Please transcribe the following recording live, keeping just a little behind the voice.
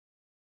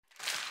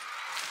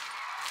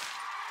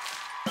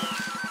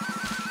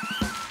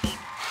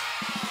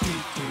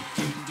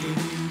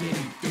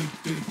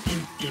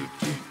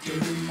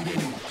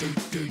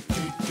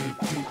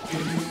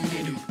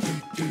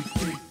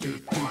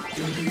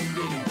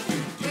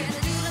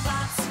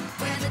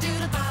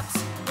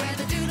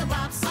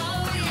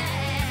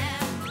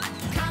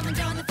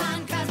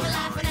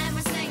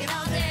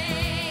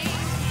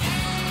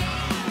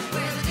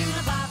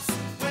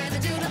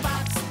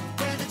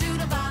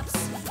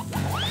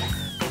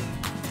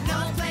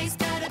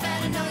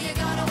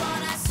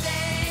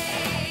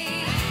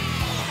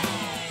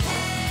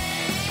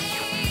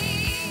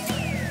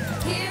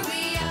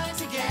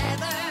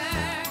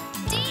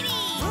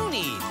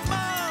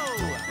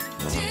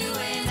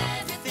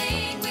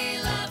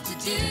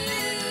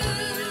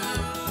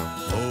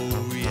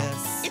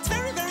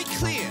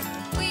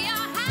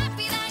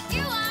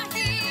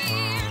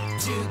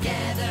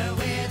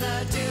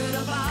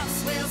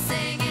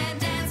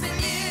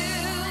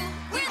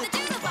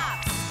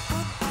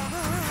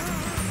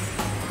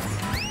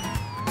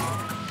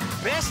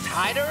best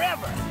hider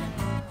ever.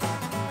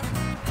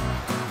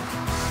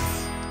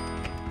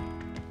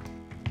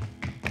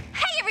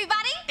 Hey,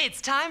 everybody! It's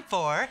time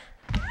for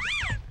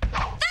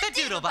the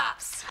Doodle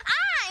Bops.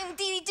 I'm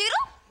Dee Dee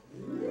Doodle.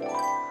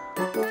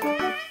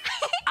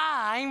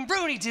 I'm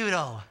Rooney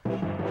Doodle.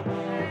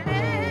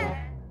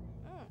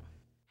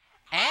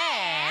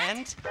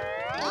 And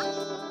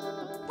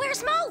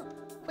Where's Mo?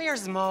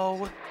 where's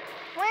Mo?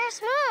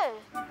 Where's Mo?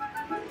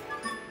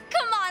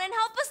 Come on and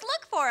help us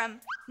look for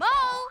him. Mo!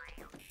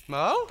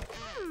 Mo?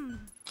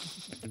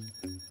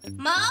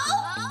 Mo?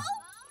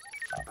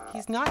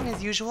 He's not in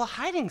his usual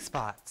hiding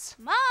spots.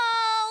 Mo!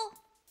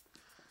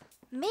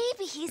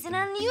 Maybe he's in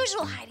an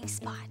unusual hiding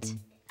spot.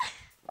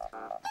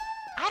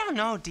 I don't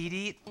know, Dee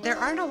Dee. There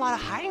aren't a lot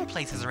of hiding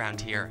places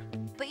around here.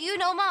 But you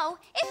know Mo,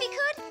 if he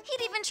could,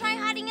 he'd even try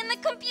hiding in the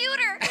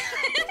computer.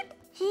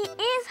 He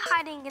is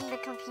hiding in the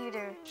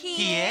computer.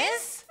 He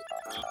is?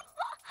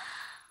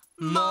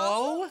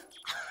 Mo?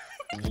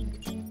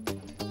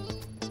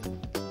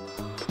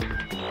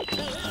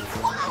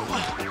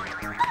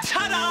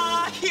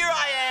 Ta-da! Here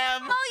I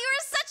am! Mo,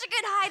 you're such a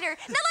good hider.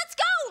 Now let's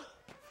go!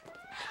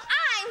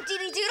 I'm Dee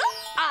Dee Doodle.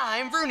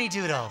 I'm Rooney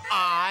Doodle.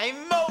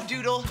 I'm Mo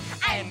Doodle.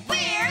 And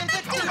we're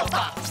the Doodle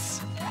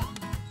Bops.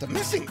 The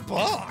missing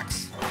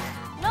box?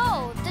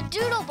 No, the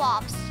Doodle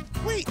Bops.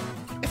 Wait,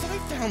 if I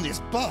found this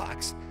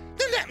box,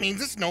 then that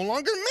means it's no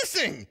longer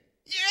missing.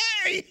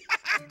 Yay!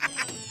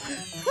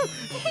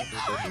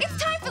 It's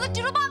time for the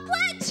Doodle Bop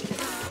Pledge.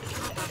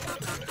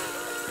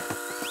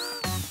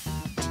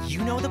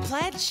 You know the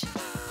pledge?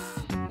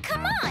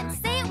 Come on,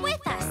 say it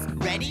with us.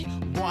 Ready?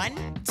 1,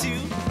 2,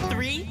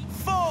 3,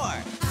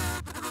 4.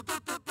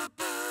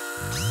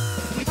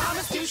 We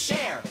promise to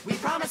share. We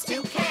promise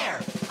to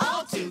care.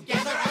 All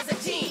together as a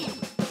team.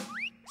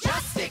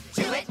 Just stick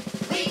to it.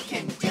 We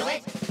can do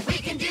it. We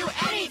can do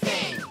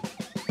anything.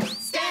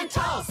 Stand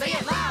tall. Say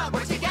it loud.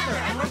 We're together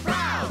and we're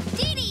proud.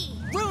 Dee Dee.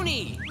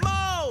 Rooney!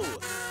 Mo!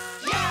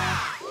 Yeah!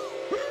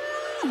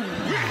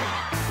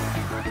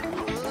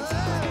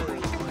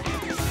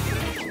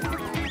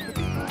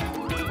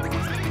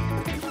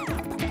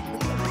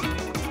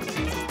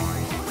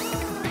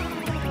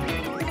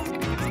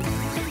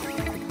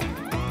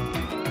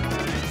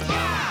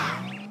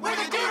 We're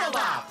the Doodle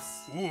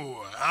Bops. Ooh,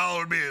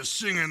 I'll be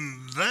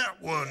singing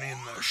that one in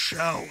the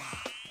shower.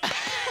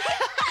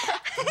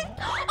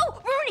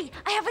 Oh, Rooney,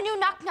 I have a new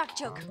knock-knock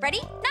joke. Ready?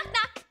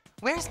 Knock-knock.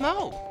 Where's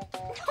Mo?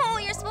 No,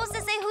 you're supposed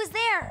to say who's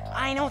there.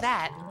 I know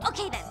that.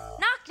 Okay, then.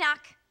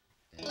 Knock-knock.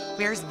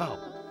 Where's Mo?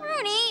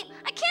 Rooney,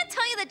 I can't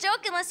tell you the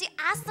joke unless you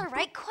ask the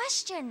right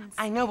questions.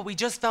 I know, but we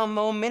just found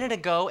Mo a minute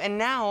ago, and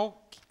now...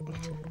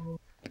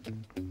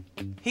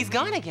 he's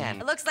gone again.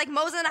 It looks like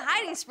Mo's in a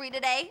hiding spree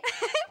today.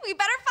 We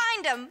better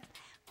find him.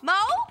 Mo?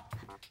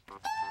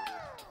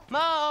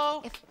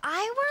 Mo! If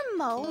I were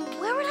Mo,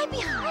 where would I be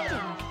hiding?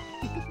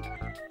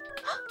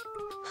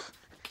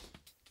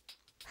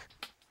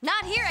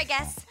 Not here, I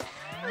guess.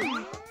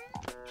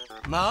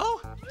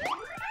 Mo?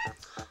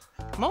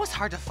 Mo's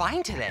hard to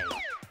find today.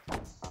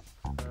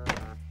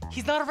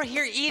 He's not over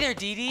here either,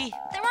 Dee Dee.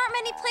 There aren't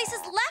many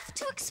places left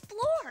to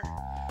explore.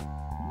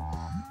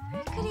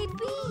 Where could he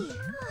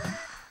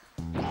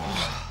be?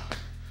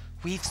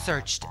 We've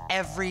searched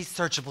every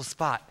searchable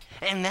spot,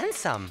 and then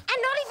some.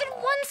 And not even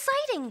one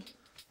sighting.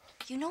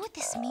 You know what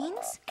this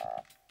means?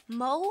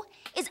 Mo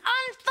is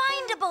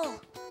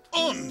unfindable.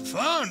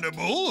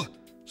 Unfindable?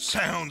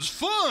 Sounds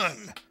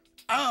fun.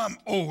 I'm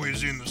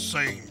always in the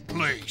same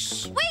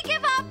place. We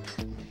give up.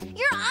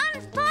 You're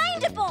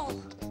unfindable.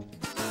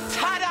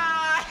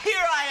 Ta-da!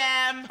 Here I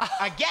am!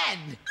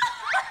 Again!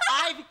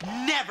 I've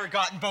never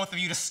gotten both of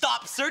you to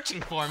stop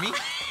searching for me.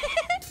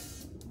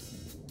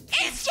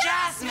 It's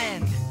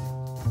Jasmine!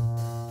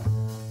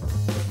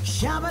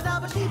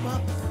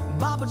 Shabba-dabba-dee-bop,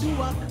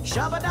 baba-doo-wop,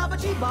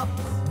 shabba-dabba-dee-bop.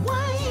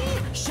 Why?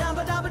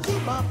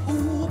 Shabba-dabba-dee-bop,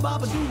 ooh,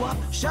 baba-doo-wop,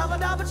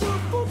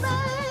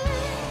 shabba-dabba-doo-boo-bang.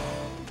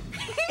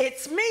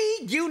 It's me,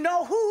 you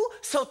know who,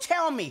 so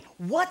tell me,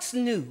 what's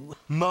new?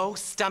 Mo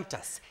stumped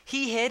us.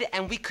 He hid,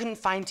 and we couldn't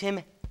find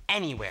him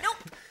anywhere.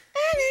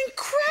 An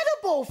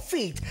incredible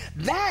feat.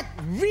 That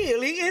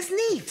really is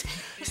neat.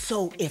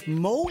 So if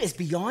Mo is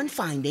beyond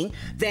finding,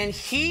 then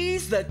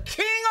he's the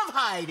king of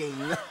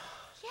hiding.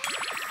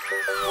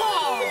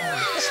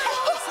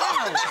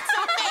 That's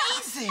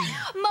amazing!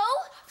 Mo,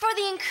 for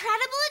the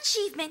incredible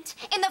achievement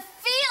in the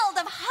field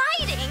of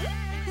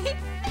hiding.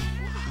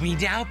 We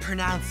now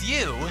pronounce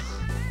you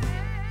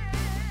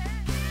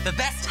the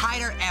best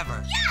hider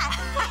ever.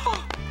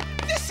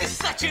 This is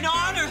such an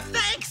honor!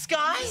 Thanks,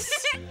 guys!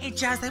 Hey,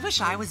 Jazz, I wish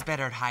I was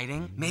better at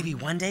hiding. Maybe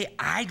one day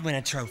I'd win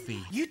a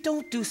trophy. You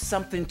don't do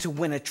something to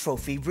win a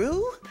trophy,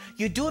 Roo.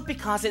 You do it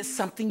because it's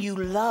something you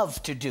love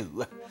to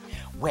do.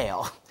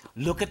 Well,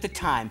 look at the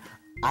time.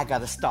 I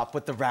gotta stop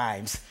with the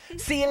rhymes.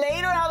 See you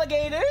later,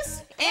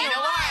 alligators. In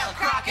a while,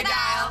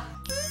 crocodile.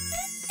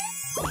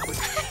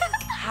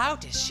 How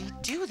does she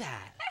do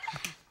that?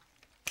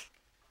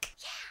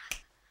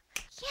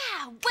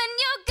 Yeah, when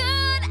you're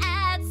good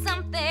at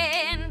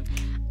something,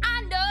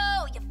 I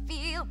know you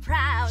feel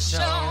proud.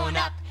 Shown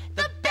up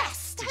the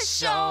best has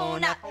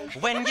shown up.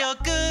 When you're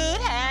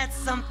good at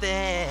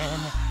something,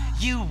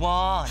 you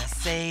wanna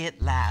say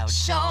it loud.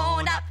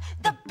 Shown up,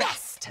 the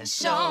best has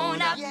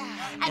shown up.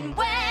 And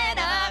when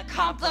a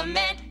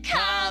compliment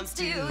comes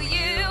to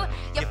you,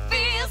 you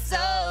feel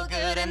so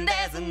good and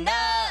there's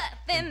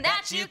nothing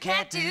that you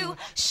can't do.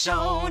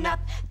 Shown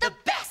up, the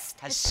best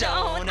has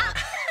shown up.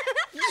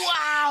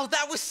 Wow,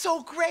 that was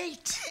so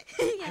great.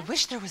 I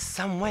wish there was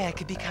some way I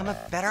could become a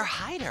better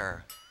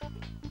hider.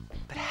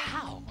 But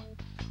how?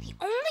 The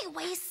only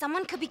way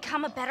someone could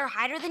become a better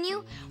hider than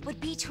you would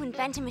be to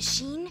invent a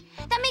machine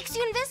that makes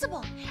you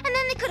invisible. And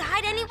then they could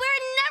hide anywhere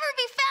and never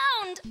be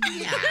found.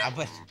 Yeah,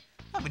 but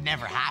that would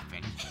never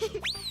happen.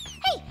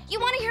 Hey, you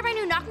want to hear my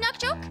new knock-knock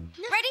joke?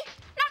 Ready?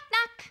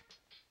 Knock-knock.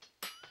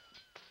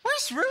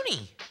 Where's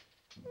Rooney?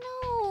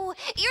 No,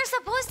 you're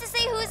supposed to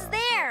say who's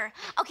there.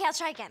 Okay, I'll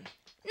try again.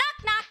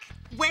 Knock-knock.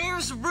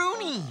 Where's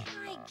Rooney?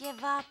 I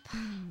give up.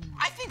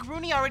 I think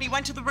Rooney already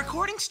went to the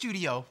recording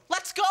studio.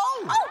 Let's go!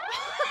 Oh!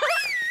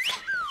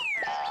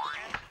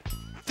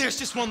 There's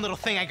just one little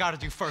thing I gotta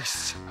do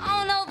first.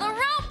 Oh no, the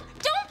rope!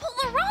 Don't pull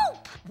the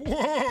rope!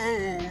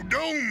 Whoa,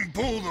 don't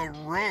pull the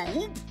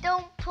rope.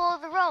 Don't pull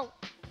the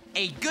rope.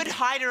 A good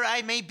hider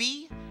I may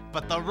be,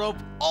 but the rope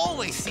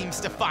always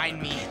seems to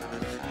find me.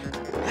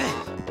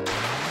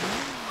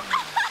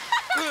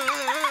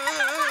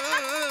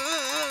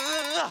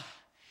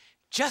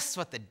 Just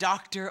what the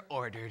doctor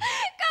ordered.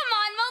 Come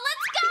on, Mo,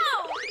 let's go!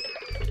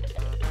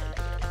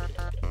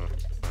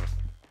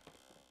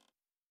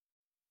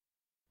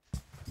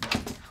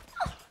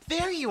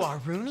 There you are,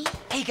 Rooney.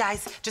 Hey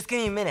guys, just give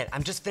me a minute.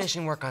 I'm just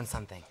finishing work on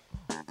something.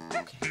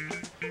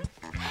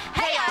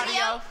 Hey,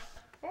 Audio!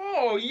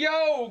 Oh,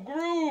 yo,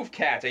 Groove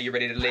Cat. Are you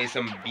ready to lay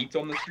some beats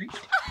on the street?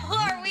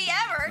 Are we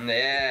ever?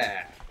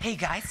 Yeah. Hey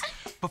guys,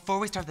 before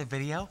we start the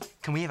video,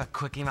 can we have a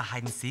quick game of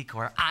hide and seek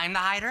where I'm the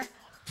hider?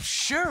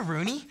 Sure,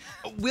 Rooney.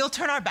 We'll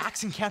turn our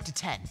backs and count to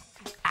 10.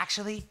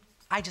 Actually,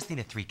 I just need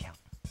a 3 count.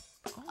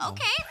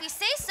 Okay, if you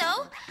say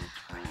so.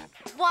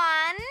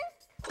 1,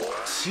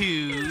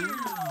 2,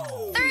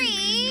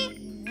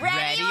 3,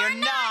 ready or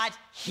not,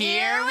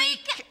 here we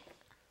go.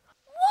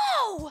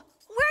 Whoa!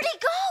 Where'd he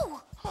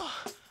go?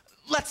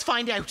 Let's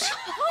find out.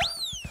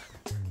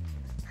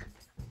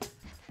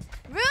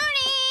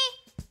 Rooney!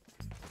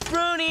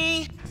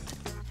 Rooney,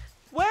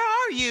 where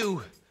are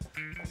you?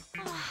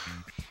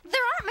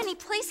 There aren't many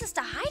places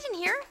to hide in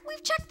here.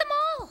 We've checked them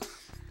all.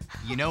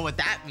 You know what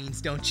that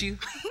means, don't you?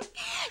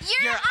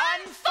 You're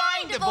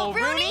unfindable,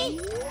 Rooney!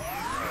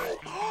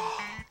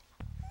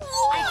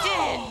 I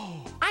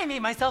did! I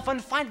made myself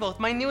unfindable with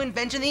my new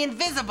invention, the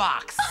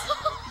Invisibox.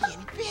 The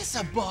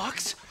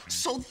Invisibox?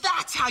 So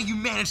that's how you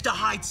managed to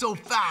hide so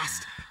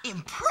fast.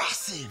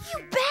 Impressive.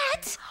 You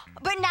bet!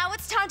 But now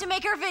it's time to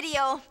make our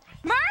video.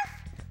 Murph?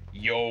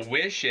 Your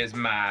wish is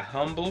my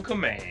humble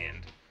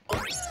command.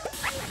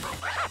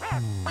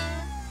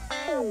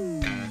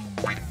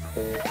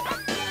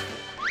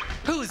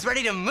 Who's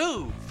ready to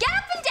move? Get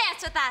up and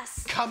dance with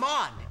us. Come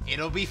on,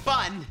 it'll be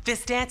fun.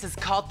 This dance is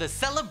called the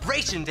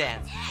Celebration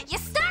Dance. You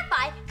start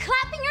by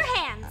clapping your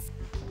hands.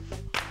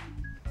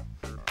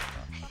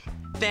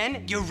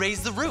 Then you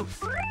raise the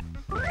roof.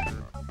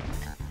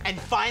 And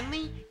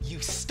finally, you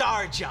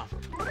star jump.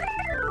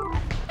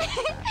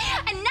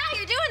 And now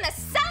you're doing the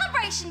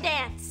celebration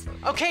dance.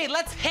 Okay,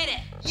 let's hit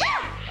it.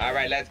 Yeah! All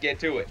right, let's get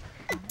to it.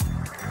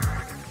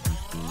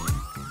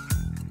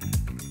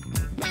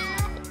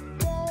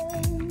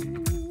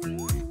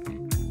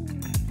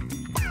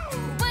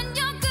 When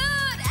you're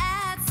good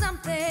at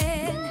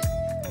something,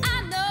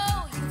 I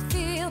know you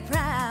feel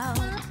proud.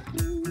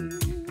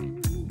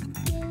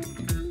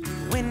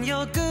 When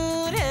you're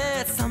good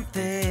at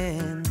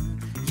something,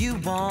 you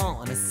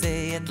wanna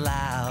say it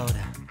loud.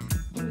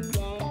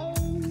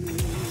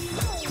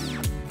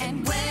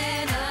 And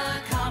when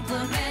a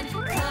compliment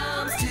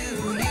comes to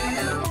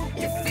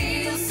you, you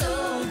feel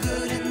so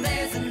good and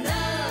there's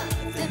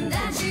nothing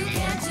that you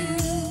can't do.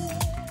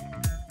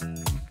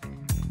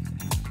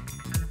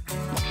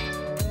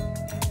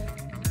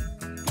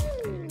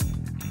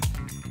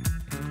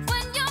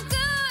 When you're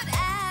good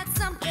at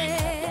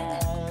something,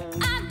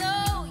 I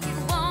know you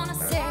wanna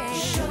say,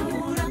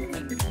 showed up,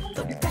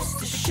 the best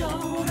has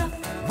showed up.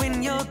 When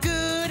you're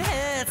good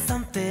at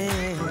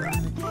something,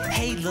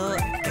 hey,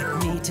 look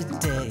at me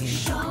today.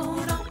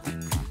 Showed up,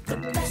 the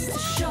best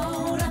has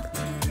showed up.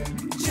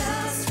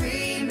 Just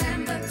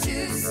remember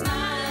to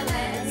smile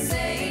and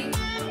say,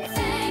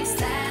 thanks,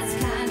 that's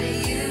kind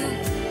of you.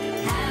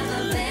 Have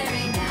a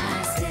very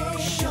nice day.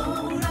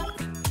 Showed up,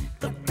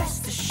 the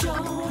best has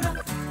showed up.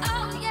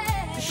 Oh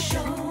yeah,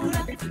 showed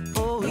up,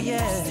 Oh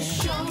yeah.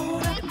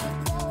 showed up.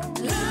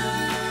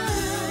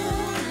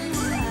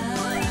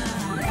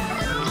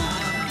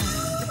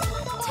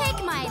 Take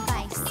my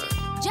advice,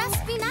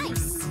 just be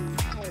nice.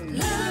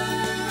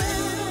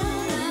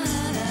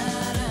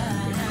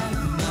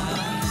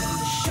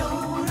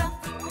 Showed up,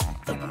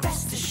 the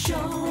best has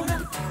showed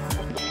up.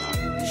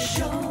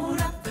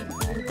 Showed up,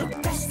 the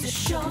best has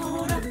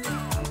showed up.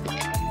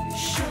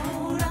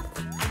 Showed up,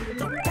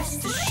 the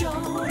best has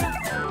showed up.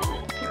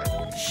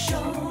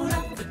 Showed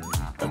up,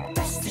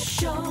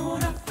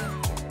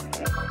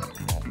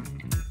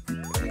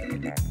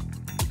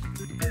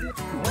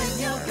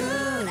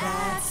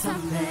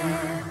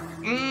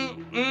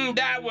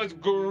 was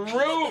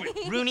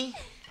groovy. Rooney,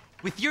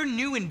 with your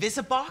new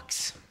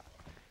Invisibox,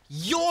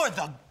 you're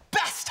the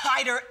best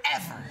hider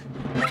ever.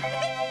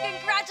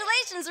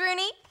 Congratulations,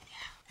 Rooney.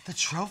 The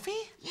trophy?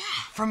 Yeah.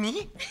 For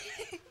me?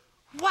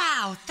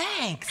 Wow,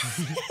 thanks.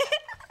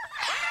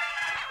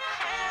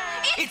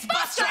 It's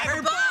Bus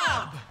Driver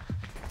Bob!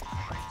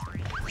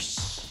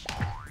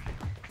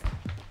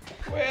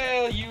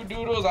 Well, you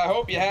doodles, I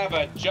hope you have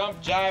a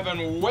jump, jive,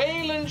 and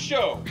wailing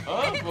show,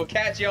 huh? We'll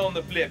catch you on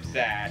the flip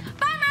side.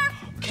 Bye,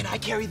 Murph. Can I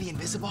carry the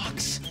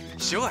Invisibox?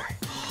 Sure.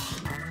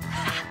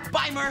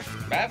 Bye, Murph.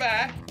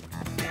 Bye-bye.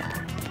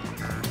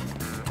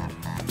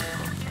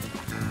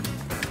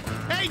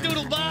 Hey,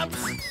 Doodle Bobs!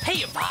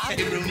 Hey, Bob.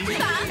 Hey, Rooney.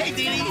 Hey, Dee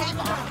Dee. Hey,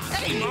 Bob.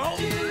 Hey, Mo.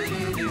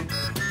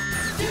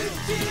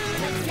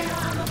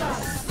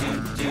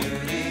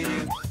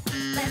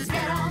 Let's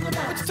get on the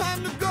bus. It's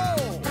time to go.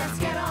 Let's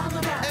get on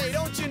the bus. Hey,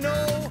 don't you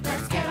know?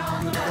 Let's get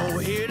on the bus. Go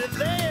here to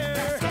there.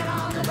 Let's get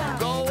on the bus.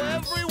 Go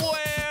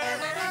everywhere.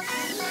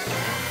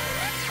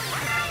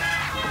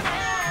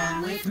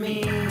 Come with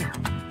me,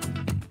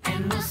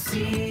 and we'll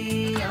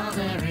see all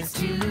there is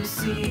to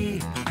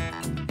see.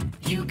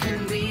 You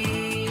can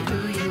be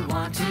who you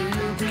want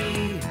to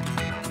be.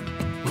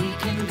 We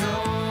can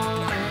go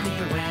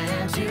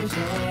anywhere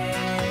today.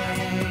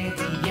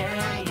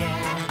 Yeah,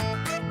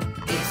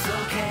 yeah. It's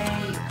okay.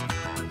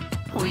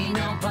 We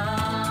know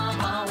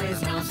Bob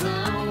always knows the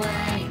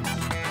way.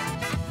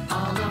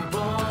 All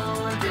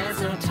aboard, there's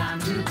no time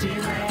to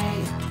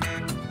delay.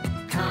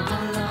 Come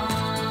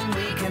along,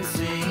 we can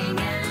sing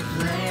and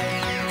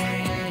play.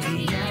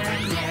 Yeah,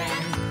 yeah.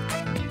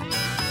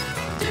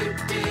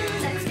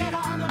 Let's get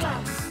on the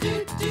bus.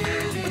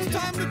 It's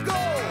time to go.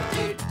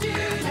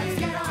 Let's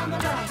get on the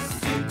bus.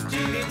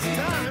 It's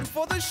time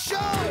for the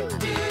show.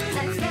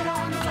 Let's get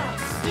on the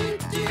bus.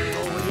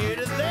 Go here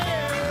to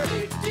there.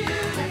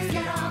 Let's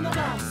get on the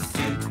bus.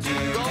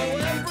 Go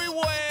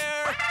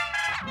everywhere.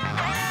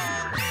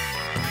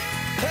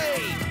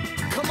 Hey,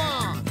 come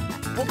on.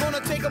 We're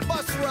gonna take a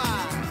bus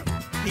ride.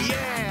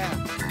 Yeah,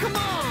 come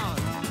on.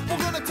 We're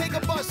gonna take a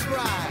bus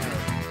ride.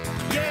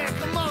 Yeah,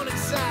 come on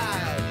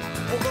inside.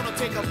 We're gonna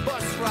take a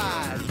bus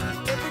ride.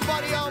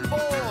 Everybody on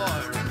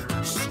board.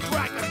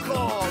 Strike a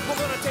chord. We're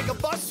gonna take a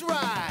bus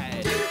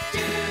ride.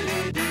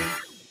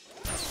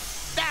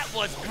 That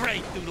was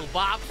great, Doodle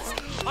Bobs.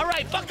 All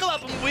right, buckle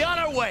up and we'll be on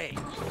our way.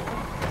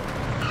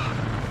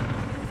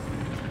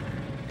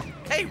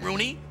 Hey,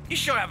 Rooney, you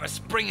sure have a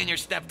spring in your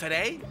step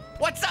today.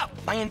 What's up?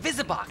 My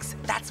Invisibox,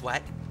 that's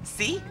what.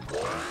 See?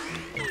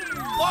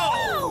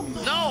 Whoa!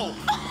 No,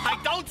 I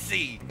don't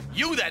see.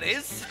 You, that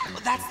is.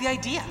 Well, that's the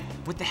idea.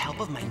 With the help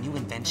of my new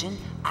invention,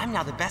 I'm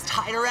now the best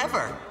hider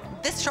ever.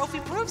 This trophy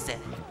proves it.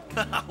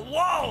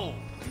 Whoa!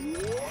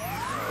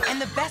 And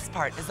the best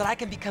part is that I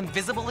can become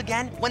visible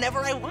again whenever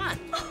I want.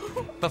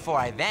 Before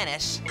I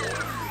vanish.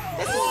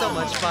 This is so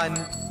much fun.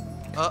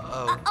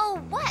 Uh-oh. Oh,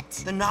 what?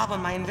 The knob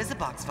on my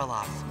Invisibox fell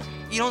off.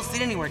 You don't see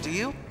it anywhere, do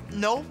you?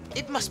 No,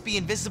 it must be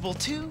invisible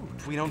too.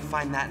 If we don't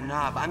find that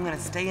knob, I'm gonna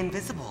stay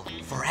invisible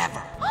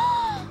forever.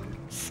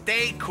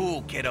 Stay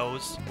cool,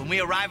 kiddos. When we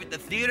arrive at the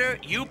theater,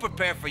 you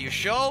prepare for your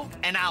show,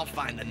 and I'll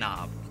find the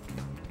knob.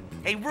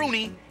 Hey,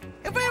 Rooney,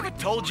 have I ever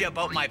told you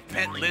about my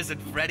pet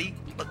lizard, Freddy?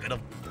 Look at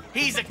him.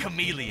 He's a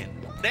chameleon.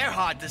 They're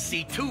hard to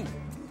see, too.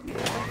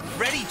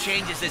 Freddy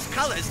changes his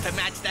colors to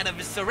match that of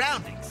his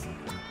surroundings.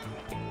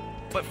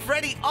 But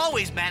Freddy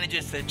always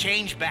manages to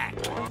change back.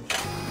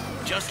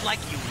 Just like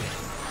you will.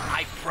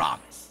 I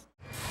promise.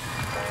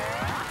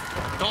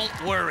 Don't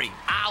worry,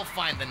 I'll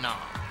find the knob.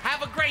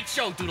 Have a great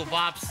show, Doodle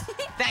Bobs.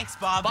 Thanks,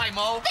 Bob. Bye,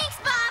 Mo. Thanks,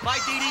 Bob. Bye,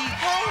 Dee Dee.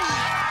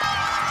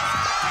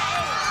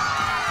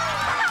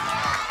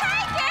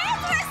 Hi,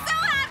 kids. We're so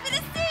happy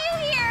to see you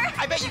here.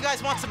 I bet you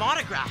guys want some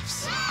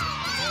autographs.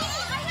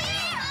 Over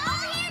here.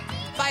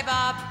 Bye,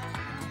 Bob.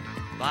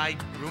 Bye,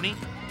 Rooney.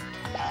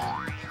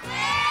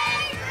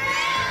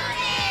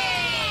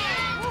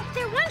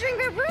 They're wondering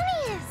where Rooney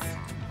is.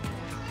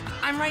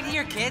 I'm right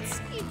here,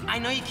 kids. I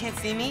know you can't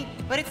see me,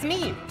 but it's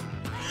me.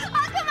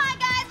 Oh, come on,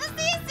 guys. We'll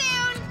see you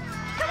soon.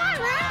 Come on,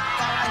 Rooney.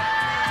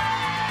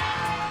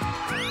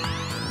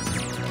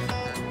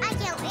 I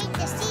can't wait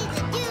to see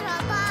the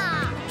Doodle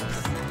Bobs.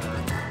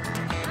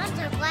 I'm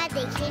so glad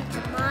they came to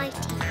my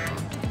team.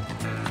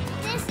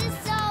 This is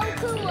so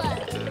cool.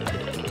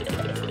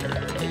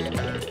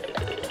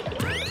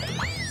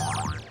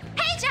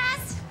 Hey,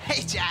 Jazz.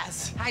 Hey, Jazz.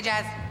 Hi,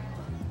 Jazz.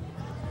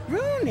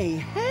 Rooney,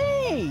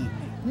 hey!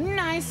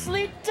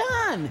 Nicely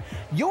done!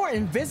 Your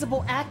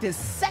invisible act is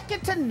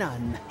second to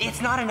none.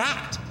 It's not an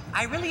act.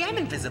 I really am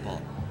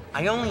invisible.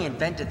 I only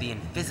invented the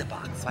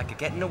Invisibox so I could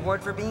get an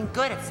award for being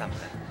good at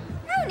something.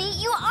 Rooney,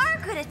 you are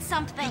good at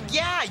something.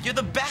 Yeah, you're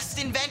the best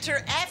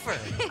inventor ever.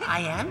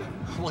 I am?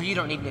 Well, you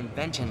don't need an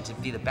invention to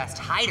be the best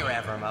hider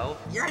ever, Mo.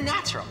 You're a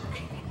natural.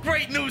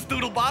 Great news,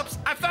 Doodle Bobs.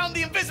 I found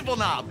the invisible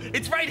knob.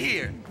 It's right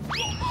here.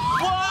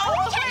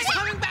 Whoa! It's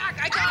coming back!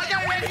 I got it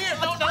right here!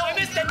 No, I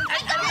missed it.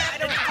 I got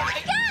it.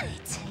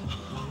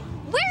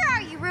 Where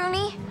are you,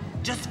 Rooney?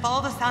 Just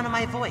follow the sound of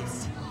my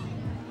voice.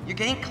 You're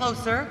getting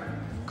closer,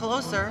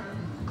 closer,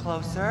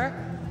 closer.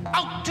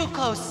 Oh, too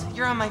close.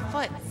 You're on my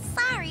foot.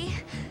 Sorry.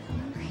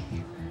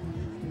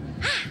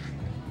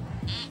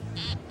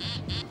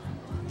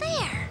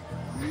 There.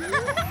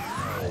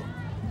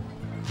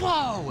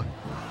 Whoa!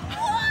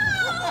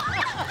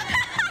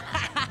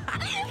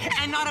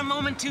 And not a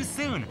moment too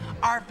soon.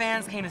 Our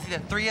fans came to see the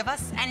three of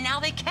us, and now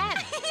they can.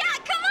 Yeah,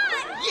 come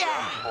on!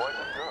 Yeah! Boys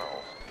and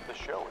girls, the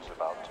show is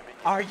about to begin.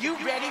 Are you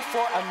ready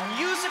for a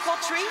musical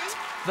treat?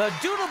 The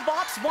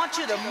Doodlebops want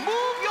you to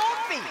move your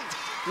feet.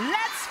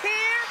 Let's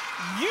hear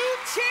you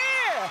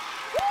cheer!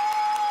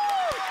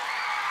 Woo!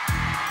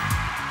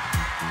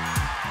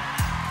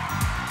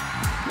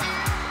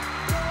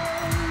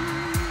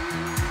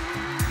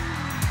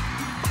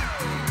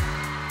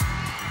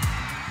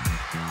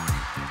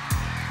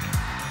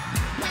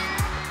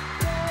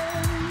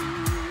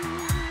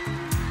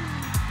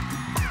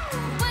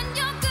 When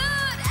you're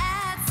good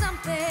at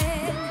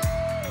something,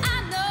 I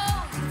know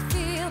you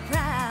feel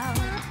proud.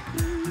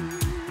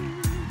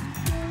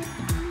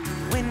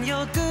 When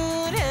you're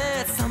good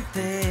at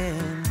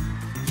something,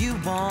 you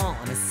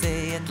wanna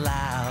say it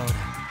loud.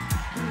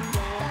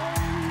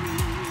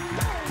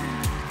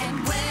 And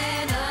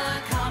when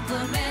a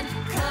compliment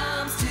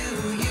comes to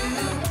you,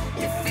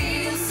 you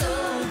feel so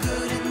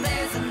good and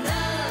there's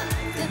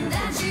nothing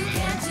that you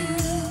can't do.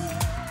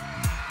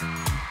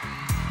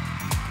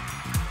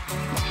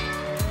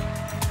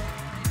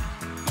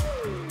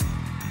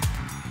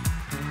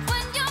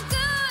 When you're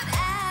good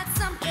at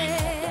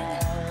something,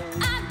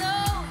 I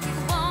know you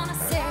wanna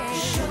say,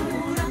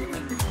 showed up,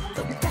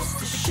 the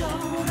best of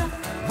showed up.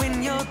 When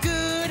you're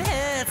good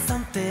at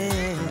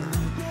something,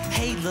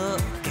 hey,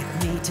 look at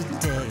me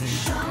today.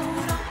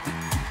 Showed up,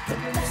 the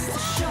best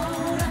of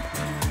showed up.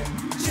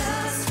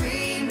 Just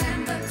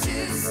remember to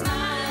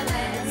smile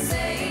and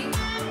say,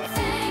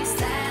 thanks,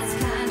 that's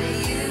kind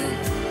of you.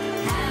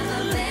 Have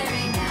a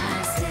very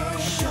nice day.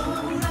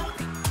 Showed up,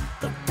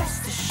 the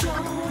best of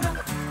showed up.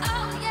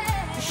 Oh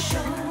yeah,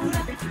 showed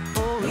up,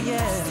 Oh,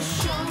 yeah.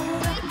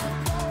 showed up.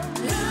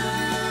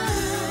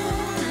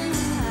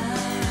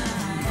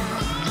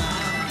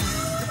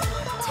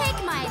 Take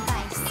my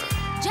advice.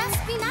 Just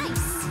be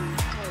nice.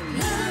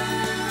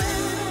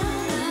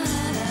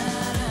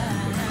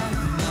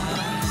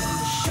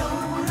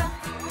 Showed up,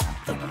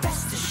 the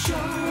best of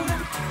showed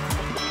up.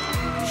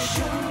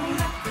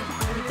 Showed up,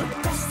 the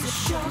best of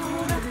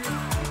showed up.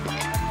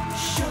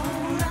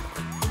 Showed up,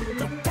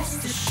 the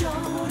best of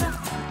showed up.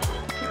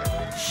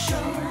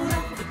 Showed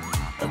up,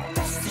 the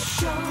best of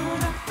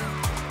showed up.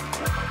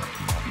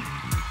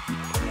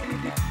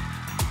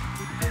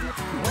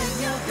 When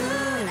you're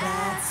good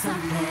at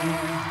something.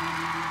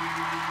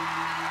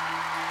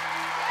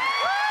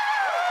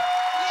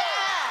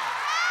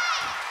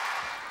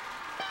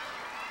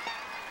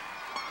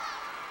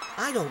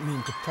 I don't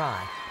mean to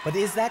pry, but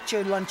is that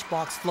your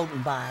lunchbox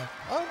floating by?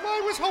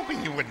 I was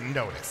hoping you wouldn't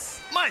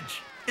notice.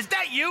 Mudge, is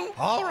that you?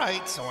 All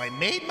right, so I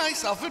made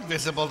myself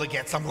invisible to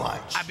get some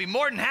lunch. I'd be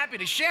more than happy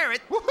to share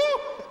it,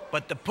 Woohoo!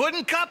 but the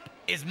pudding cup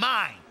is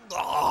mine.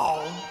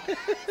 Oh.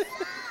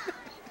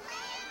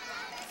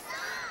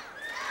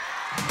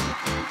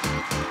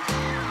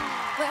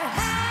 We're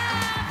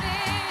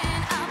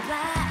having a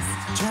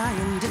blast.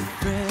 Trying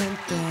different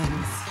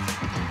things.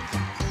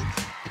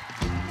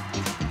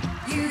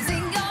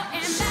 Using your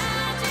imagination.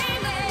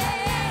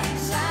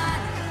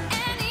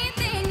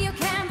 Anything you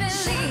can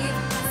believe.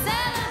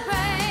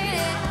 Celebrate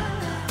it.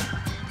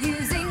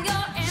 Using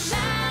your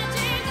imagination.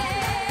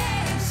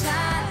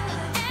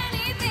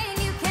 Anything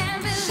you can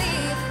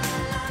believe.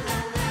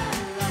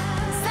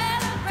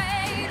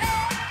 Celebrate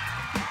it.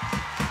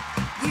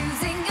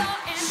 Using your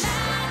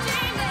imagination.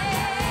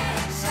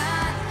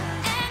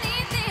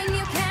 Anything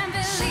you can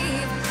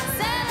believe.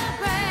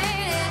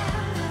 Celebrate it.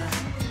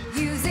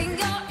 Using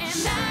your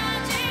imagination.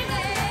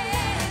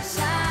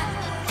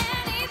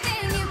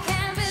 Anything you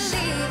can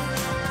believe.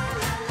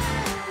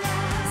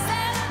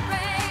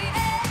 Celebrate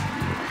it.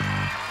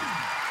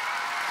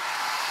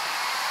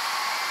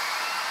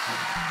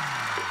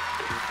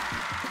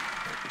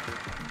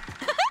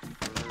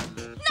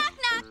 Knock,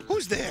 knock.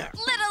 Who's there?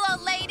 Little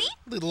old lady.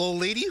 Little old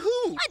lady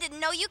who? I didn't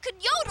know you could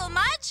yodel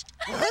much.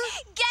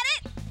 Get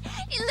it?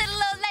 You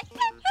little old lady.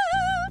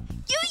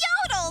 You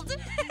yodeled.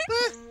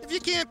 If you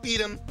can't beat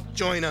him,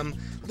 join him.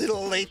 Little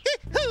old lady.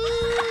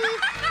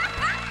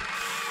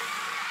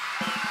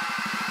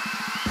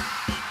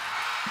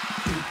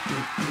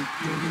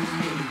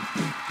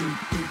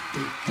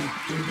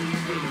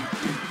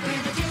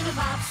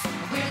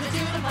 We're the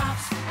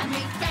Doodlebops, and we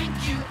thank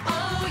you,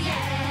 oh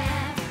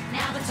yeah.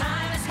 Now the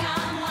time has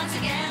come once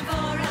again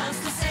for us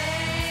to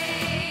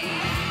say,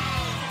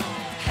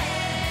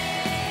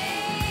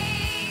 hey,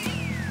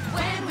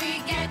 when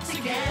we get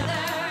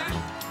together,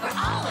 we're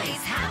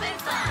always having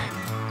fun.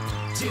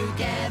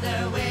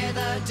 Together we're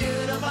the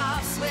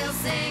Doodlebops, we'll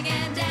sing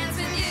and dance